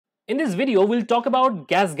In this video, we'll talk about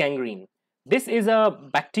gas gangrene. This is a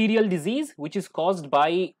bacterial disease which is caused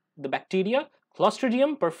by the bacteria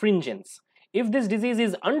Clostridium perfringens. If this disease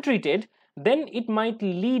is untreated, then it might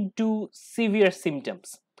lead to severe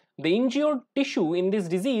symptoms. The injured tissue in this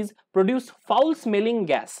disease produce foul-smelling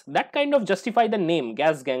gas that kind of justify the name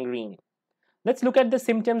gas gangrene. Let's look at the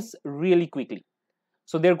symptoms really quickly.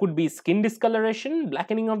 So there could be skin discoloration,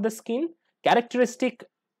 blackening of the skin, characteristic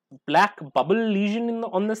black bubble lesion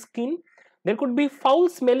on the skin. There could be foul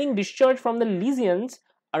smelling discharge from the lesions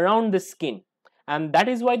around the skin, and that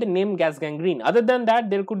is why the name gas gangrene. Other than that,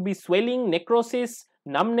 there could be swelling, necrosis,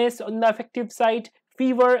 numbness on the affected site,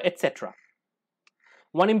 fever, etc.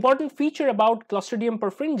 One important feature about Clostridium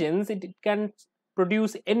perfringens, it can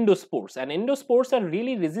produce endospores, and endospores are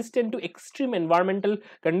really resistant to extreme environmental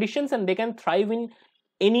conditions and they can thrive in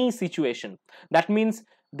any situation. That means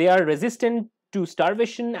they are resistant to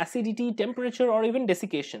starvation, acidity, temperature, or even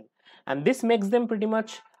desiccation, and this makes them pretty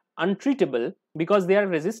much untreatable because they are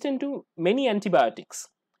resistant to many antibiotics.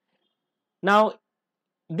 Now,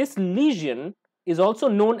 this lesion is also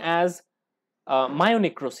known as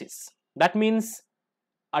myonecrosis. That means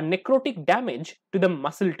a necrotic damage to the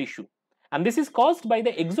muscle tissue, and this is caused by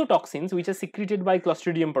the exotoxins which are secreted by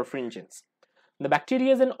Clostridium perfringens. The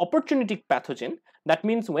bacteria is an opportunistic pathogen. That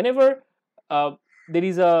means whenever there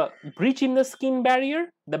is a breach in the skin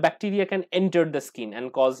barrier, the bacteria can enter the skin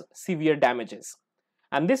and cause severe damages.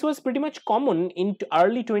 And this was pretty much common in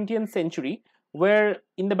early 20th century, where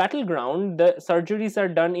in the battleground the surgeries are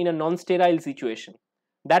done in a non-sterile situation.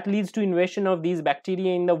 That leads to invasion of these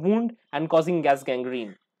bacteria in the wound and causing gas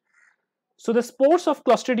gangrene. So the spores of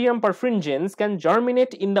Clostridium perfringens can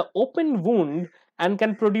germinate in the open wound and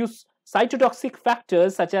can produce cytotoxic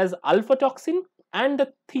factors such as alpha toxin and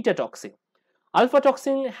the theta toxin. Alpha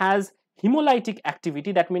toxin has hemolytic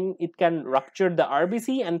activity, that means it can rupture the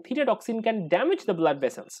RBC, and theta toxin can damage the blood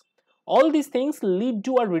vessels. All these things lead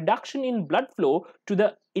to a reduction in blood flow to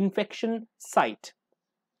the infection site.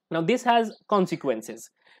 Now this has consequences,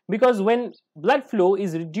 because when blood flow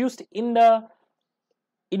is reduced in the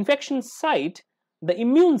infection site, the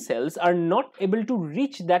immune cells are not able to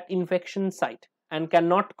reach that infection site and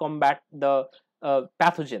cannot combat the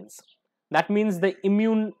pathogens. That means the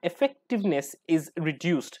immune effectiveness is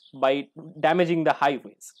reduced by damaging the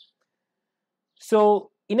highways.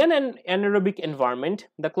 So in an anaerobic environment,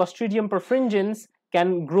 the Clostridium perfringens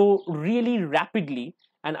can grow really rapidly,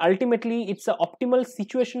 and ultimately it's an optimal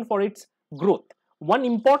situation for its growth. One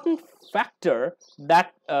important factor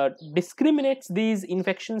that discriminates these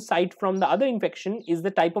infection site from the other infection is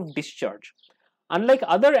the type of discharge. Unlike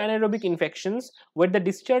other anaerobic infections where the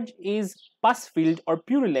discharge is pus-filled or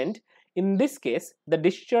purulent, in this case the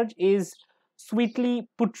discharge is sweetly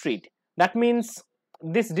putrid. That means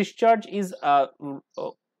this discharge is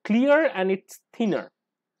clear and it's thinner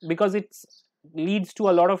because it leads to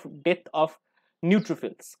a lot of death of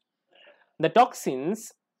neutrophils. The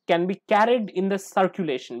toxins can be carried in the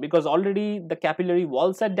circulation because already the capillary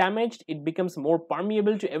walls are damaged. It becomes more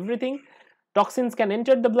permeable to everything. Toxins can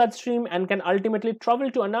enter the bloodstream and can ultimately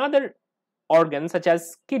travel to another organ such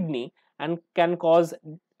as kidney and can cause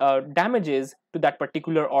damages to that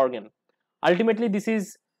particular organ. Ultimately, this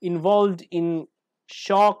is involved in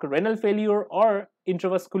shock, renal failure, or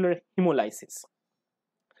intravascular hemolysis.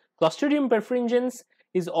 Clostridium perfringens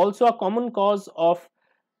is also a common cause of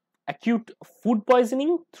acute food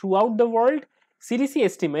poisoning throughout the world. CDC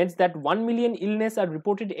estimates that 1 million illnesses are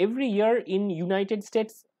reported every year in United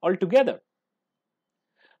States altogether.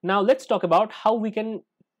 Now let's talk about how we can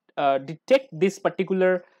detect this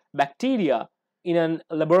particular bacteria in an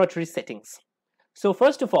laboratory settings. So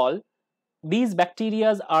first of all, these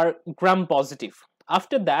bacteria are gram positive.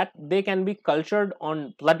 After that, they can be cultured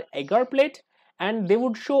on blood agar plate and they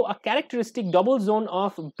would show a characteristic double zone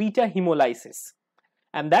of beta hemolysis,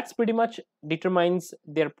 and that's pretty much determines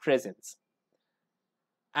their presence.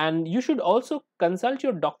 And you should also consult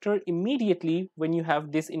your doctor immediately when you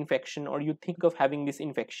have this infection or you think of having this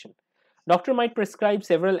infection. Doctor might prescribe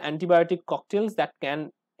several antibiotic cocktails that can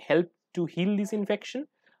help to heal this infection,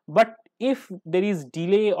 but if there is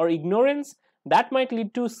delay or ignorance, that might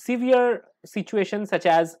lead to severe situations such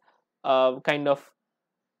as kind of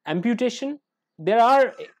amputation. There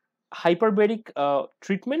are hyperbaric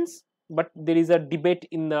treatments, but there is a debate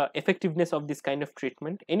in the effectiveness of this kind of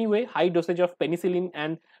treatment. Anyway, high dosage of penicillin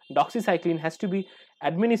and doxycycline has to be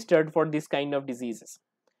administered for this kind of diseases.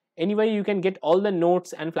 Anyway, you can get all the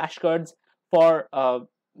notes and flashcards for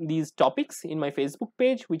these topics in my Facebook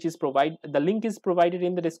page, which is the link is provided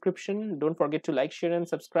in the description. Don't forget to like, share and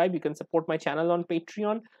subscribe. You can support my channel on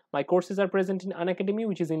Patreon. My courses are present in Unacademy,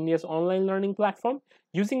 which is India's online learning platform.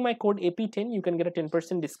 Using my code AP10, you can get a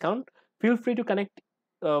 10% discount. Feel free to connect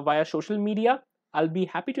via social media. I'll be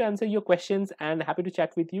happy to answer your questions and happy to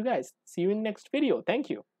chat with you guys. See you in next video. Thank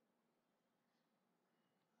you.